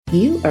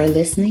You are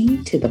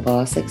listening to the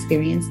Boss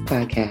Experience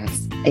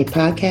Podcast, a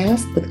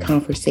podcast with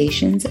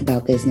conversations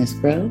about business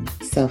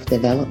growth,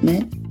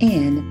 self-development,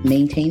 and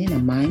maintaining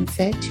a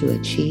mindset to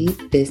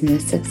achieve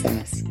business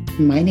success.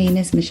 My name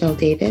is Michele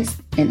Davis,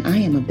 and I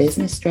am a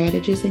business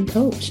strategist and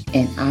coach,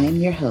 and I am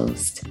your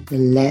host.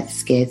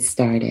 Let's get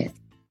started.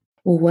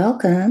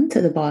 Welcome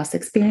to the Boss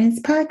Experience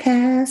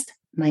Podcast.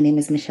 My name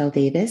is Michele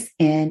Davis,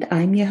 and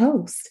I'm your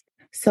host.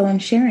 So I'm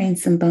sharing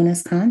some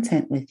bonus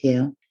content with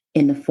you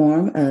in the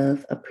form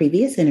of a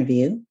previous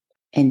interview.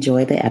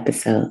 Enjoy the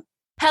episode.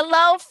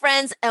 Hello,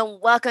 friends, and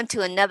welcome to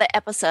another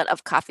episode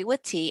of Coffee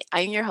with Tea.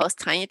 I'm your host,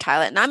 Tanya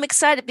Tyler, and I'm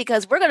excited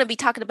because we're going to be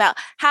talking about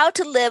how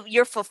to live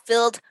your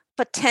fulfilled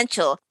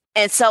potential.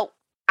 And so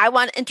I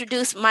want to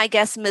introduce my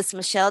guest, Miss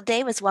Michele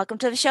Davis. Welcome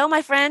to the show,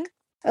 my friend.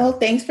 Oh,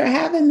 thanks for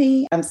having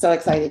me. I'm so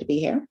excited to be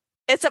here.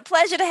 It's a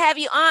pleasure to have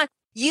you on.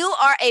 You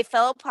are a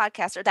fellow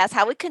podcaster. That's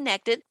how we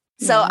connected.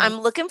 So I'm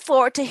looking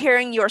forward to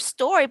hearing your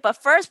story.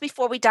 But first,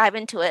 before we dive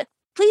into it,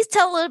 please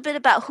tell a little bit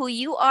about who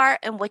you are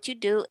and what you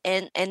do,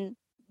 and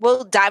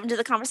we'll dive into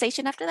the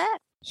conversation after that.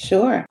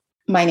 Sure.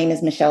 My name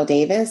is Michele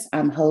Davis.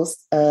 I'm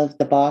host of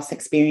the Boss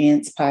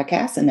Experience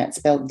Podcast, and that's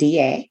spelled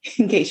DA,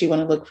 in case you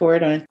want to look for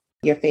it on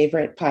your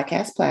favorite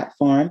podcast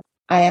platform.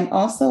 I am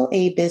also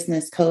a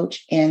business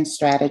coach and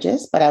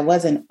strategist, but I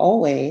wasn't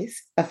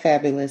always a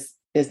fabulous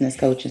business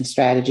coach and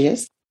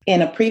strategist.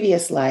 In a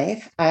previous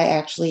life, I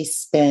actually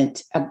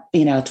spent,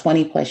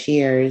 20 plus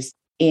years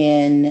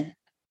in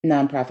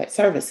nonprofit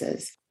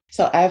services.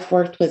 So I've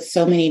worked with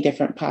so many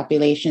different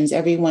populations,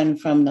 everyone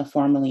from the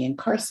formerly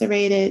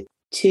incarcerated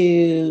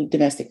to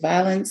domestic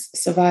violence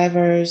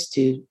survivors,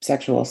 to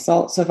sexual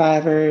assault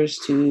survivors,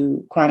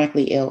 to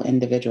chronically ill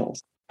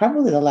individuals.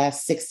 Probably the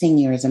last 16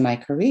 years of my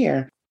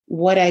career,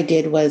 what I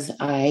did was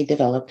I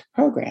developed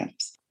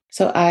programs.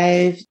 So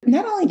I've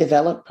not only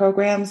developed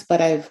programs, but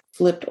I've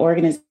flipped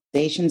organizations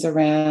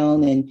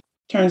around in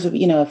terms of,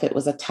 if it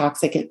was a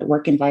toxic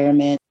work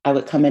environment, I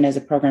would come in as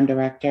a program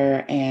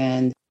director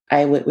and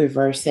I would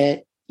reverse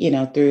it,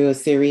 through a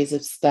series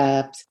of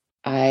steps.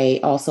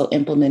 I also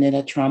implemented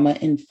a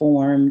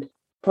trauma-informed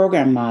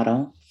program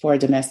model for a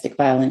domestic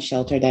violence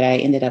shelter that I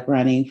ended up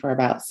running for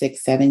about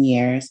 6-7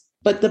 years.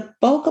 But the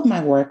bulk of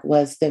my work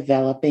was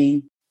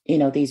developing,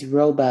 these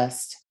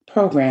robust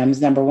programs,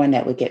 number one,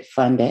 that would get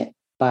funded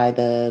by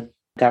the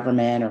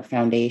government or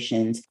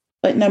foundations,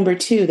 but number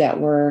two, that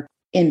were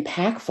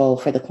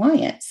impactful for the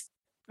clients.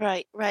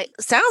 Right.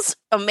 Sounds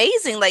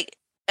amazing.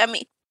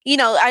 When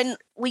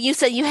you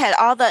said you had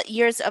all the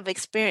years of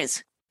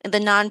experience in the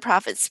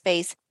nonprofit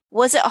space,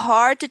 was it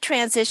hard to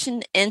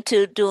transition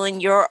into doing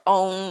your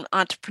own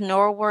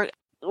entrepreneur work?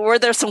 Were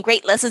there some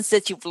great lessons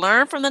that you've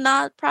learned from the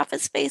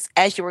nonprofit space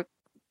as you were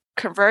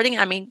converting?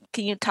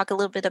 Can you talk a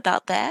little bit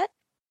about that?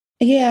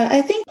 Yeah,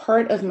 I think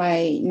part of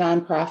my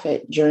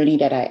nonprofit journey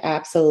that I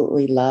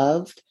absolutely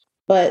loved,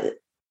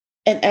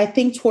 and I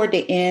think toward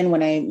the end,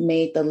 when I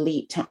made the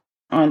leap to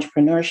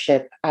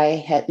entrepreneurship, I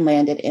had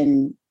landed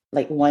in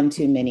one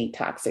too many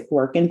toxic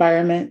work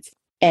environments.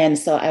 And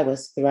so I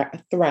was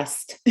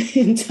thrust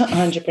into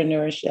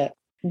entrepreneurship.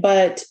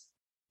 But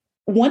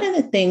one of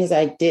the things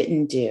I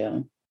didn't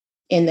do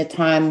in the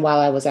time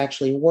while I was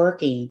actually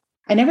working,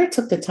 I never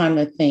took the time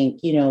to think,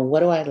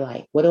 what do I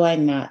like? What do I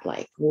not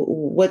like?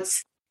 What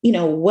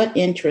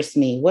interests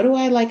me? What do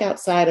I like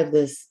outside of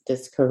this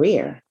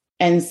career?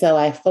 And so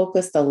I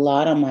focused a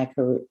lot on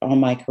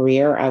my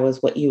career. I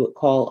was what you would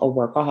call a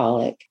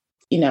workaholic.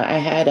 I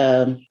had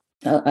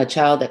a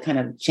child that kind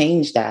of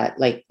changed that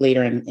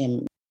later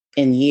in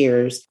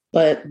years.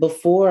 But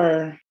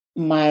before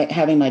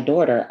having my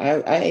daughter,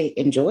 I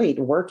enjoyed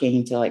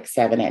working till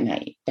 7 at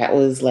night. That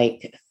was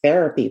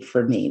therapy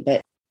for me.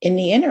 But in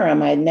the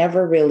interim, I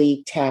never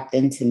really tapped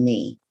into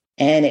me.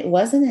 And it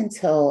wasn't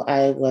until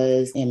I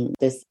was in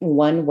this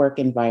one work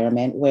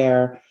environment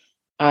where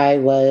I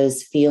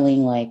was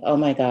feeling oh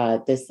my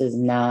God, this is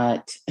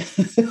not,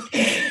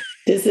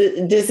 this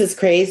is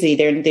crazy.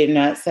 They're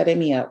not setting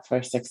me up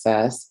for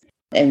success.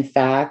 In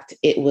fact,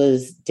 it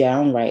was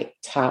downright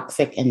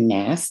toxic and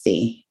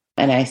nasty.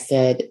 And I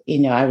said,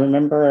 I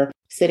remember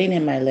sitting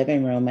in my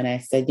living room and I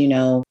said,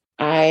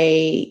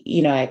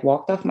 I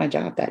walked off my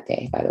job that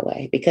day, by the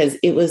way, because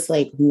it was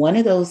one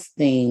of those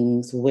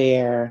things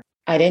where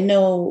I didn't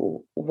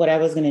know what I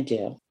was going to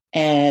do.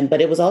 But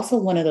it was also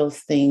one of those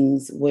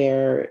things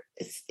where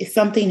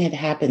something had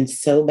happened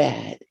so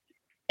bad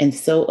and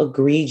so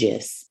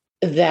egregious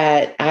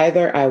that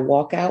either I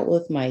walk out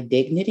with my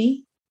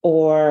dignity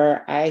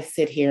or I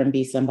sit here and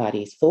be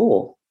somebody's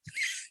fool.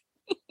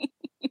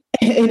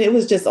 And it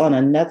was just on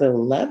another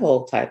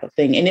level type of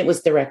thing. And it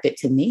was directed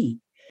to me.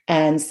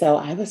 And so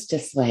I was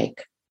just I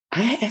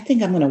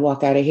think I'm going to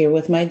walk out of here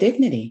with my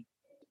dignity.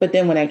 But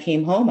then when I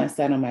came home, I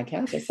sat on my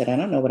couch. I said, I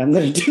don't know what I'm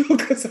going to do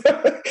because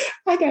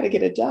I got to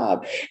get a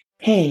job.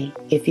 Hey,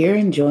 if you're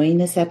enjoying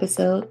this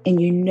episode and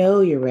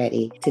you're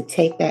ready to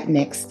take that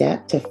next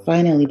step to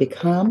finally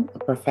become a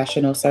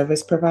professional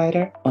service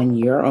provider on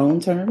your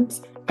own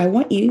terms, I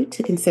want you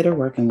to consider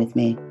working with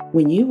me.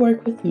 When you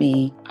work with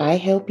me, I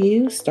help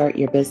you start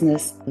your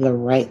business the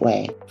right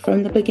way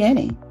from the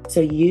beginning so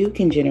you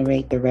can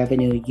generate the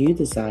revenue you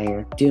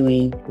desire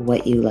doing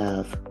what you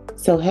love.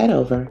 So head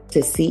over to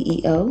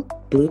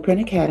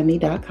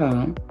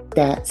CEOBlueprintAcademy.com.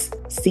 That's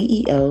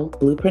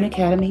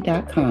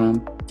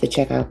CEOBlueprintAcademy.com to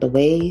check out the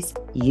ways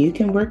you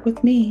can work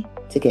with me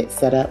to get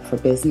set up for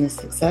business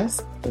success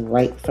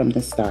right from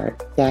the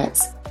start.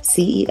 That's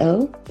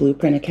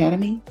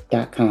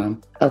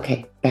CEOBlueprintAcademy.com.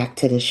 Okay, back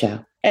to the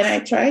show. And I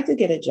tried to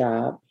get a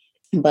job,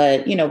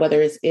 but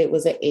whether it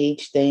was an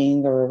age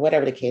thing or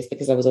whatever the case,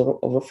 because I was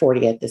over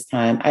 40 at this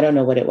time. I don't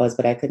know what it was,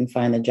 but I couldn't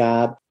find a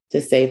job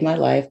to save my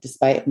life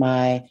despite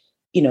my,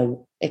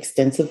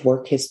 extensive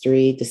work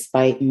history,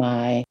 despite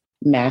my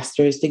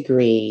master's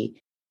degree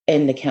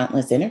and the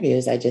countless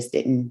interviews. I just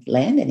didn't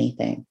land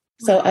anything.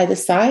 So I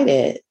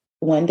decided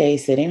one day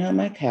sitting on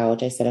my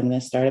couch, I said, I'm going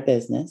to start a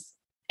business.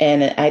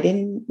 And I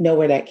didn't know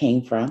where that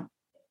came from.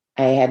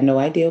 I had no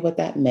idea what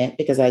that meant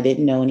because I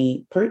didn't know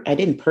I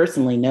didn't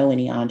personally know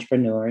any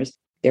entrepreneurs.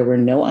 There were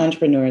no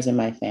entrepreneurs in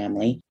my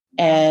family.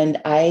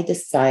 And I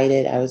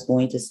decided I was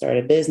going to start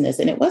a business.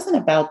 And it wasn't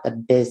about the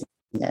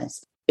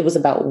business. It was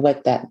about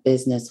what that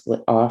business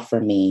would offer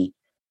me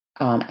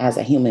as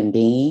a human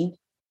being,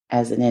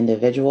 as an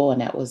individual. And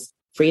that was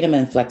freedom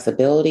and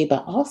flexibility,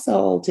 but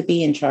also to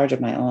be in charge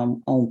of my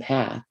own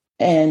path.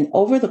 And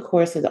over the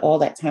course of all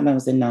that time I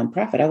was in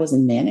nonprofit, I was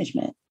in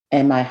management.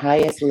 And my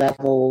highest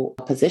level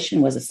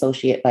position was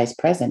associate vice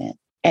president.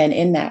 And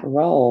in that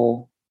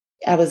role,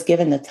 I was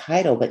given the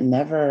title, but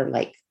never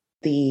like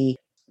the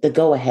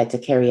go ahead to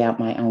carry out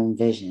my own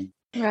vision.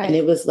 Right. And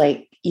it was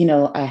like,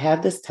 I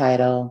have this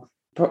title,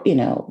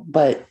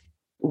 but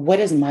what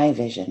is my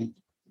vision?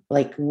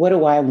 Like, what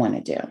do I want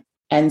to do?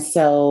 And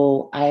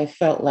so I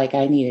felt like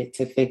I needed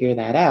to figure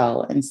that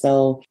out. And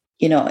so,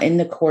 in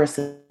the course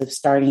of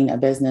starting a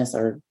business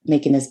or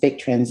making this big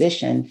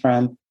transition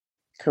from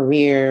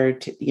career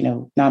to,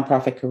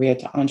 nonprofit career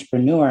to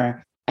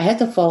entrepreneur, I had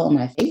to fall on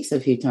my face a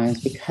few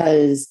times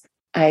because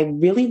I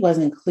really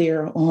wasn't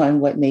clear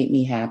on what made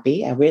me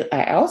happy.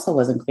 I also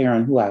wasn't clear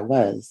on who I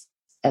was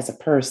as a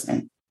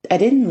person. I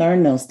didn't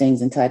learn those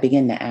things until I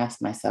began to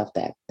ask myself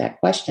that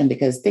question,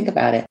 because think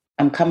about it.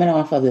 I'm coming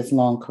off of this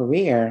long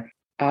career.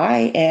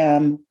 I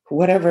am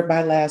whatever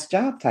my last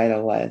job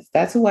title was.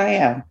 That's who I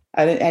am.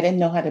 I didn't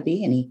know how to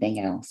be anything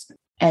else.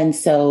 And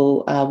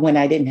so when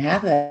I didn't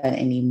have that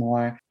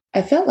anymore,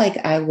 I felt like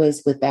I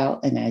was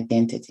without an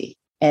identity.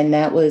 And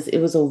it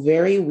was a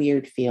very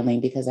weird feeling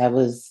because I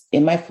was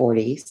in my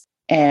 40s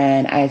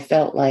and I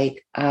felt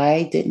like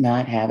I did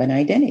not have an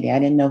identity. I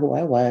didn't know who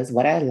I was,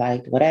 what I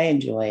liked, what I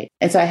enjoyed.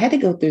 And so I had to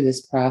go through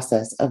this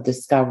process of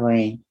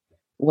discovering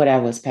what I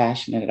was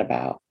passionate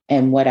about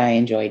and what I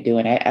enjoyed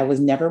doing. I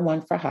was never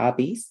one for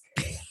hobbies.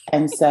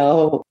 And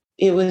so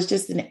it was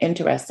just an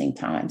interesting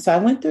time. So I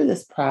went through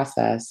this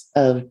process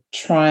of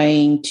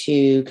trying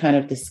to kind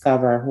of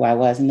discover who I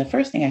was. And the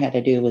first thing I had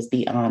to do was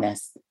be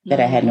honest that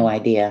I had no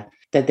idea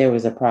that there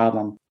was a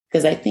problem.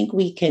 Because I think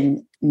we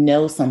can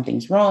know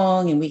something's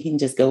wrong and we can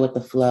just go with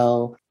the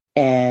flow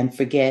and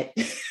forget,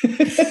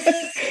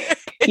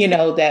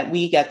 that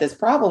we got this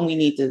problem we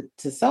need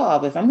to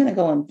solve. If I'm going to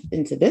go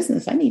into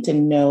business, I need to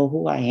know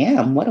who I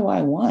am. What do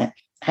I want?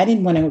 I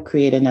didn't want to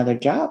create another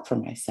job for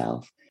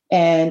myself.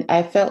 And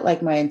I felt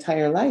like my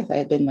entire life I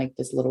had been like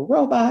this little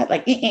robot,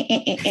 like,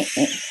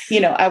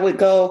 I would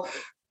go,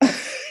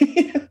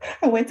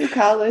 I went to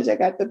college, I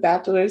got the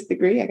bachelor's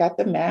degree, I got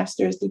the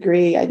master's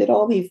degree. I did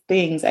all these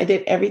things. I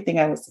did everything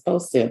I was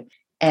supposed to.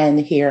 And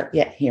here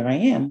I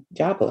am,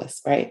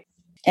 jobless, right?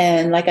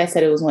 And like I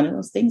said, it was one of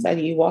those things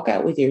either you walk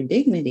out with your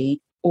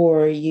dignity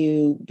or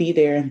you be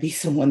there and be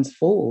someone's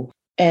fool.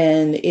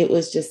 And it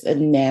was just a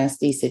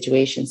nasty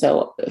situation.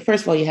 So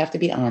first of all, you have to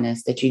be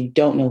honest that you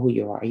don't know who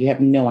you are. You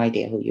have no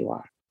idea who you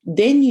are.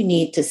 Then you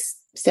need to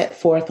set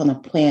forth on a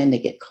plan to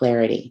get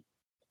clarity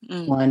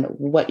on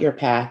what your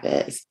path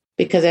is.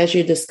 Because as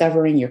you're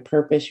discovering your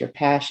purpose, your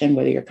passion,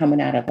 whether you're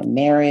coming out of a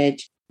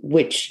marriage,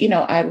 which,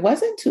 I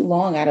wasn't too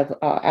long out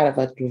of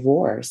a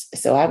divorce.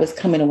 So I was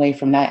coming away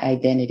from that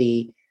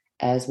identity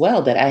as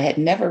well that I had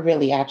never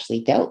really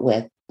actually dealt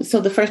with. So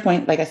the first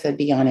point, like I said,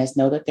 be honest,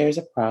 know that there's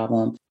a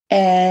problem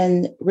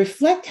and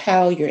reflect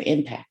how you're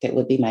impacted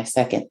would be my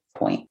second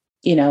point.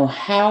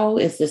 How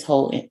is this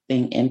whole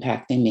thing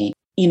impacting me?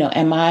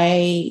 Am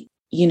I,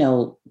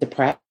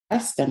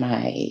 depressed? Am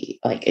I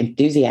like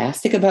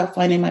enthusiastic about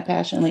finding my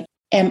passion? Like,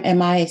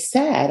 am I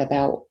sad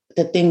about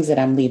the things that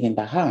I'm leaving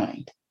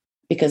behind?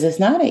 Because it's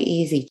not an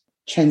easy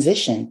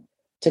transition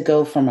to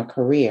go from a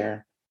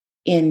career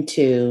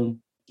into,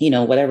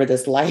 whatever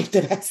this life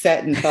that I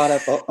sat and thought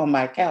of on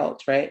my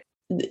couch, right?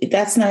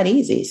 That's not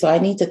easy. So I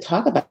need to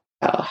talk about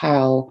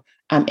how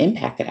I'm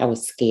impacted. I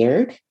was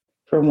scared,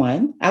 for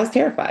one. I was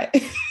terrified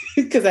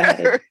because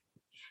I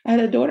had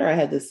a daughter I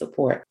had to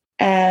support.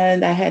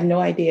 And I had no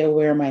idea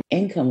where my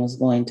income was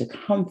going to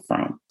come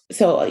from.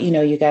 So,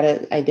 you got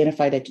to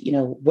identify that,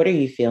 what are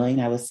you feeling?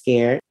 I was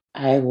scared.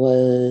 I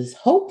was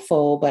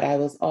hopeful, but I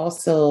was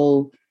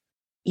also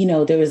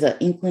there was an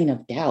inkling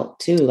of doubt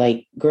too.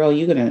 Like, girl,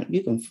 you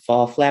can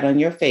fall flat on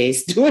your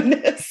face doing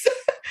this.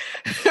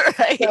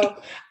 Right. So,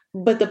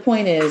 but the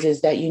point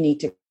is that you need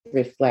to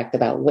reflect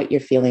about what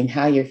you're feeling,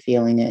 how you're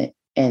feeling it,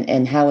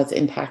 and how it's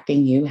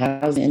impacting you, how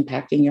it's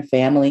impacting your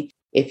family.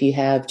 If you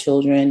have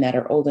children that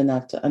are old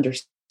enough to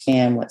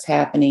understand what's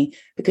happening,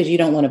 because you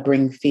don't want to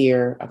bring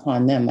fear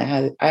upon them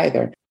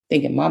either,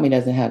 thinking mommy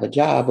doesn't have a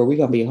job, or we're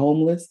going to be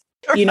homeless.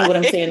 You know what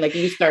I'm Right. saying? Like,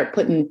 you start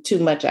putting too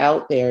much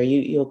out there,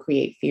 you'll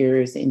create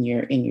fears in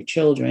your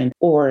children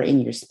or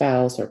in your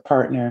spouse or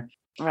partner.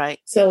 Right.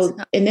 So,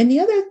 and then the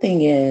other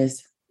thing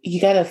is you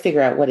got to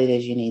figure out what it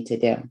is you need to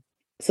do.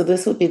 So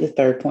this would be the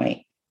third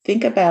point.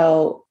 Think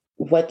about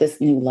what this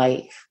new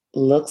life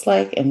looks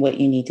like and what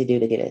you need to do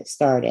to get it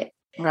started.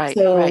 Right.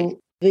 So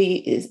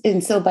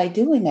so by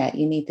doing that,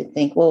 you need to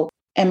think, well,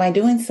 am I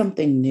doing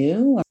something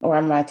new, or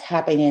am I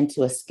tapping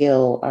into a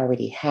skill I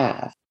already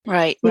have?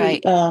 Right.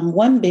 Right.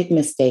 One big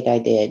mistake I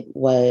did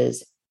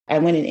was I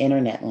went in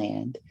internet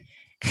land,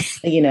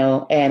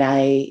 and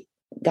I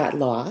got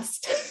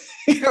lost.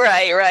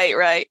 Right. Right.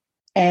 Right.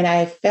 And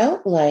I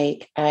felt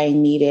like I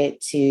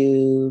needed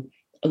to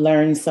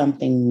learn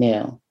something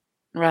new,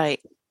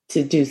 Right.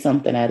 to do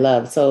something I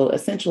love. So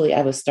essentially,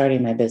 I was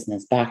starting my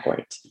business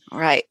backwards.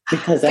 Right.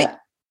 Because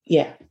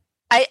yeah.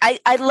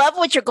 I love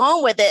what you're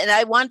going with it. And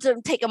I want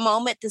to take a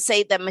moment to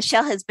say that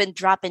Michele has been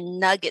dropping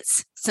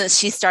nuggets since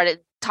she started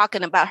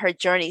talking about her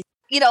journey.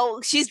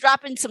 She's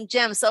dropping some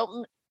gems.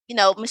 So,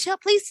 Michele,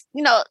 please,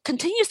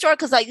 continue your story.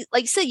 Because like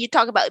you said, you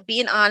talk about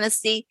being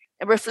honesty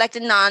and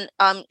reflecting on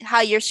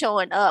how you're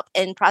showing up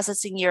and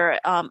processing your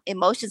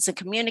emotions and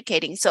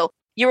communicating. So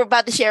you were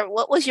about to share,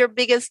 what was you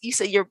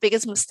said your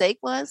biggest mistake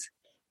was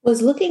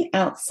looking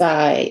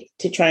outside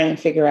to try and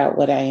figure out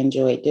what I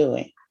enjoyed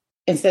doing,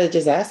 instead of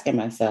just asking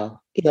myself,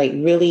 like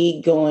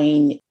really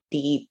going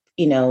deep,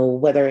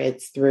 whether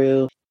it's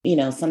through,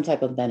 some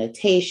type of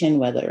meditation,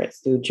 whether it's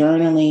through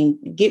journaling,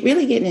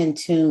 really getting in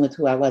tune with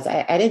who I was.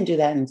 I didn't do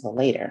that until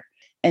later.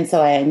 And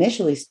so I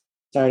initially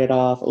started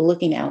off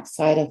looking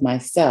outside of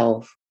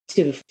myself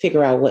to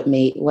figure out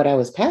what I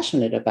was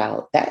passionate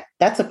about.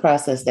 That's a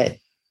process that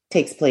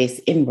takes place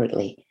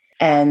inwardly.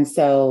 And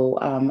so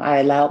I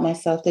allowed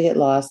myself to get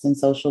lost in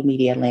social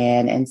media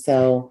land. And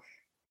so,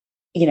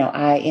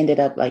 I ended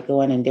up like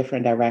going in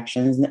different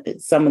directions.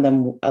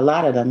 A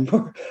lot of them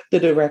were the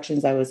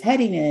directions I was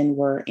heading in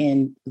were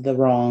in the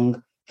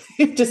wrong,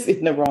 just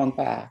in the wrong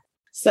path.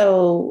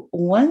 So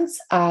once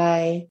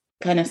I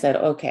kind of said,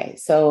 okay,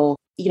 so,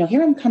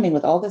 here I'm coming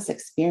with all this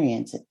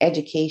experience and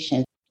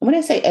education. When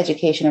I say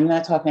education, I'm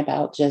not talking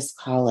about just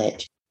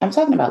college. I'm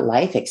talking about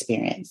life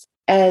experience.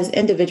 As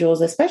individuals,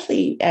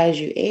 especially as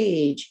you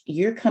age,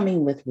 you're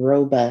coming with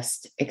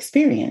robust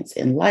experience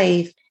in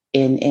life,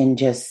 in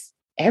just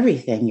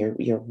everything,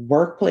 your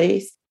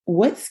workplace.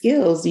 What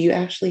skills do you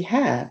actually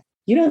have?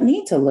 You don't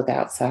need to look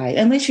outside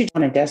unless you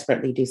want to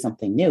desperately do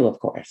something new, of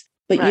course,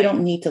 but you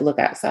don't need to look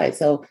outside.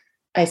 So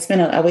I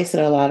wasted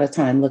a lot of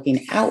time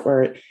looking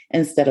outward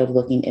instead of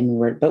looking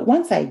inward. But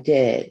once I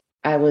did,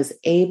 I was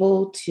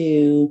able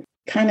to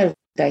kind of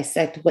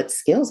dissect what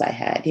skills I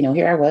had.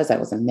 Here I was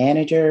a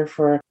manager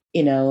for,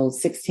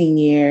 16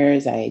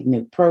 years. I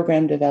knew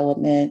program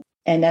development.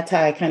 And that's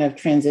how I kind of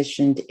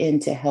transitioned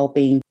into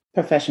helping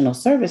professional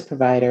service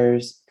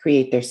providers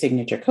create their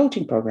signature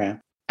coaching program.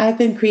 I've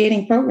been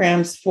creating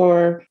programs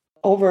for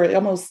over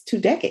almost 2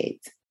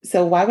 decades.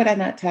 So why would I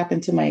not tap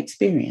into my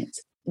experience?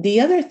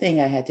 The other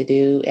thing I had to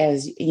do,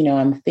 as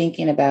I'm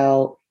thinking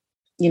about,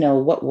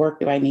 what work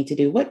do I need to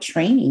do? What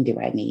training do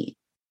I need?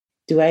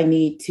 Do I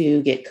need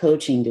to get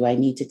coaching? Do I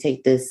need to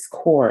take this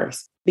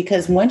course?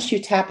 Because once you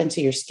tap into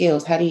your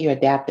skills, how do you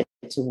adapt it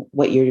to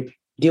what you're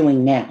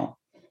doing now?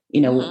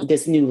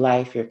 This new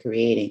life you're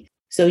creating.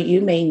 So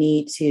you may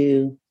need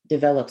to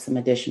develop some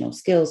additional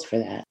skills for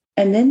that.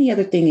 And then the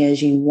other thing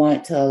is you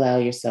want to allow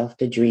yourself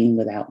to dream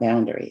without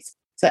boundaries.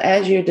 So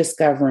as you're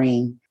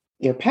discovering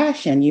your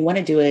passion, you want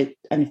to do it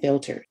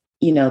unfiltered.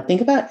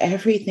 Think about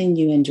everything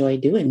you enjoy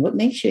doing. What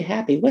makes you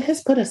happy? What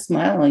has put a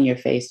smile on your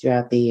face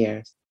throughout the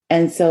years?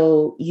 And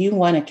so you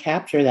want to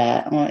capture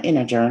that in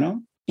a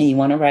journal, and you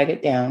want to write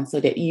it down so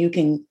that you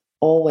can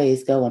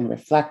always go and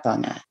reflect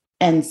on that.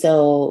 And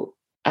so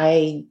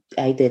I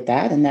did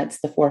that. And that's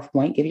the fourth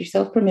point. Give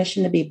yourself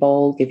permission to be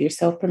bold. Give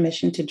yourself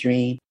permission to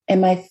dream. And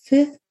my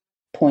fifth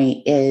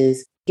point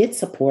is get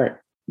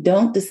support.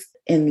 Don't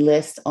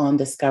enlist on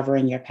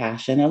discovering your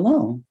passion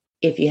alone.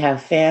 If you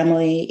have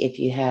family, if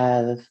you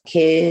have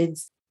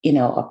kids,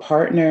 a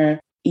partner,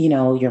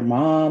 your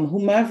mom,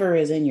 whomever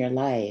is in your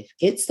life,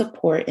 get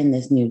support in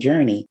this new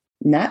journey.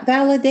 Not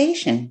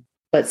validation,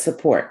 but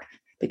support.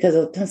 Because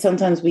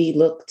sometimes we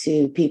look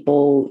to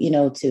people,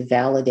 to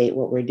validate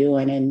what we're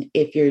doing. And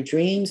if your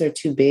dreams are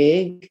too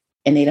big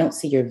and they don't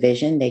see your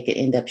vision, they could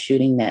end up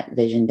shooting that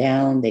vision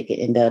down. They could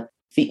end up,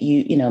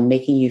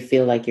 making you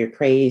feel like you're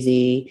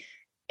crazy,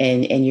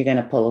 and you're going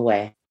to pull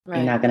away. Right.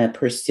 You're not going to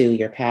pursue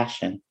your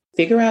passion.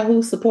 Figure out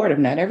who's supportive.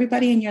 Not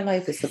everybody in your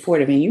life is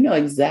supportive, and you know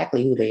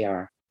exactly who they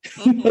are.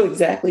 You know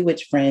exactly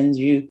which friends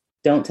you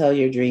don't tell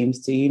your dreams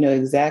to. You know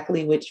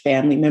exactly which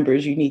family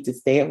members you need to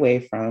stay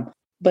away from.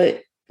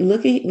 But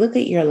look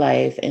at your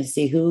life and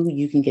see who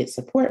you can get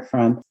support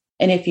from.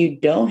 And if you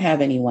don't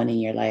have anyone in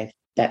your life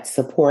that's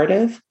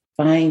supportive,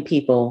 find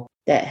people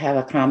that have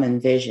a common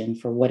vision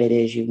for what it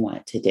is you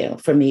want to do.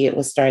 For me, it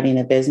was starting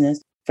a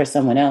business. For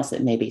someone else,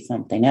 it may be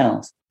something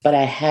else. But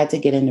I had to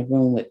get in the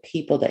room with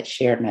people that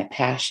shared my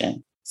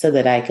passion so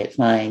that I could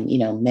find,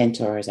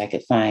 mentors. I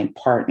could find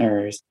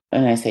partners.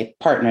 And I say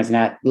partners,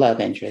 not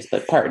love interest,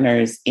 but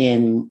partners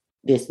in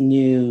this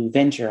new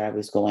venture I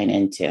was going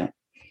into.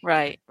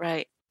 Right,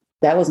 right.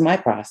 That was my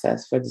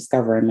process for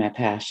discovering my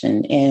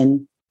passion.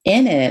 And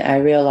in it, I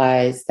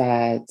realized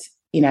that,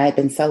 I had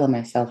been selling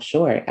myself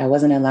short. I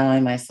wasn't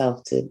allowing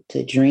myself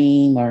to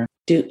dream or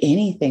do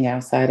anything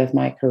outside of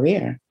my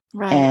career.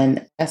 Right.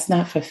 And that's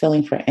not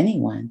fulfilling for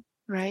anyone.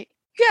 Right.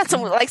 Yeah.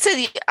 So like I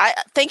said, I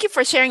thank you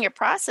for sharing your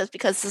process,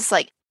 because it's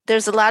like,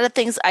 there's a lot of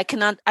things I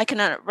cannot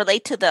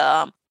relate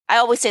to I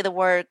always say the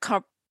word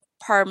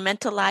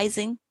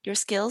compartmentalizing your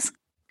skills,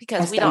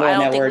 because we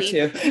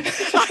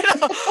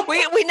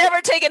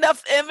never take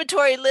enough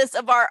inventory list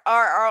of our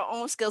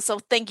own skills. So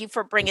thank you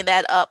for bringing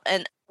that up.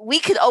 And we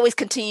could always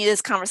continue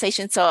this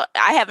conversation. So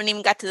I haven't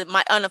even got to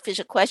my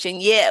unofficial question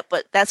yet,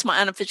 but that's my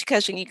unofficial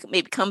question. You can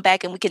maybe come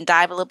back and we can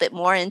dive a little bit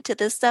more into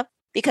this stuff,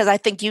 because I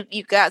think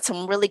you got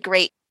some really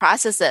great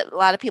process that a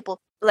lot of people,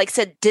 like I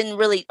said, didn't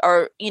really,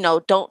 or,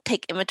 don't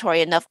take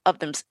inventory enough of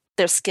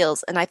their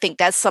skills. And I think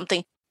that's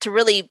something to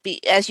really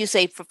be, as you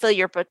say, fulfill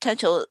your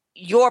potential.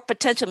 Your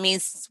potential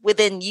means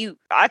within you.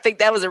 I think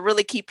that was a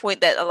really key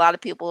point that a lot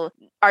of people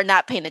are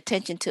not paying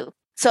attention to.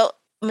 So,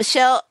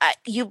 Michele,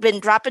 you've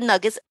been dropping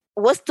nuggets.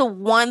 What's the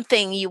one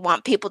thing you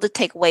want people to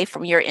take away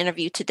from your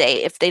interview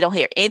today? If they don't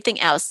hear anything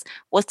else,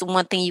 what's the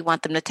one thing you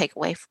want them to take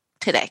away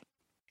today?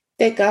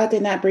 That God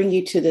did not bring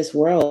you to this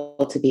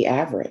world to be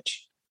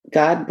average.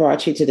 God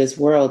brought you to this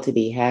world to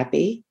be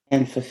happy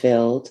and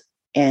fulfilled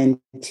and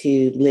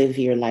to live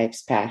your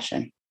life's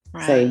passion.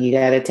 Right. So you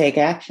got to take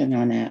action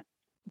on that.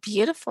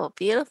 Beautiful,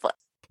 beautiful.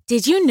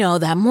 Did you know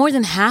that more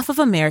than half of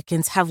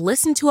Americans have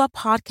listened to a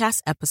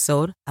podcast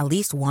episode at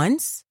least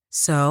once?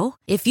 So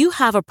if you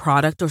have a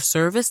product or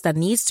service that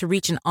needs to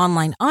reach an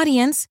online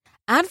audience,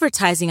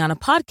 advertising on a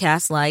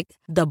podcast like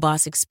The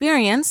Boss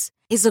Experience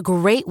is a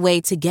great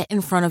way to get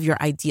in front of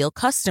your ideal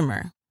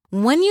customer.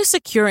 When you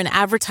secure an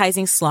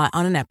advertising slot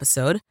on an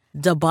episode,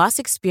 The Boss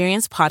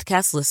Experience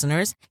podcast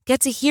listeners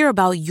get to hear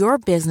about your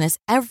business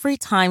every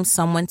time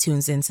someone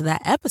tunes into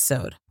that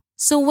episode.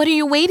 So what are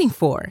you waiting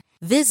for?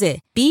 Visit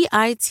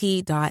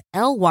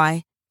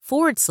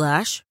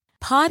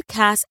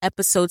bit.ly/podcast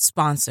episode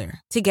sponsor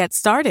to get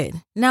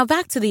started. Now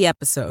back to the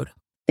episode.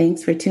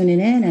 Thanks for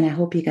tuning in, and I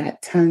hope you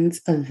got tons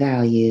of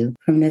value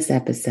from this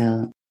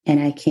episode. And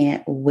I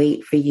can't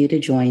wait for you to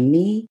join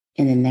me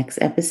in the next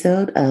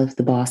episode of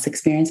the Boss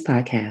Experience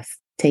Podcast.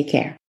 Take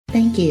care.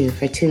 Thank you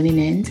for tuning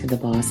in to the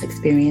Boss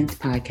Experience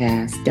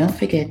Podcast. Don't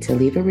forget to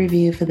leave a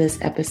review for this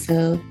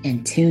episode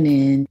and tune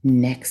in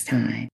next time.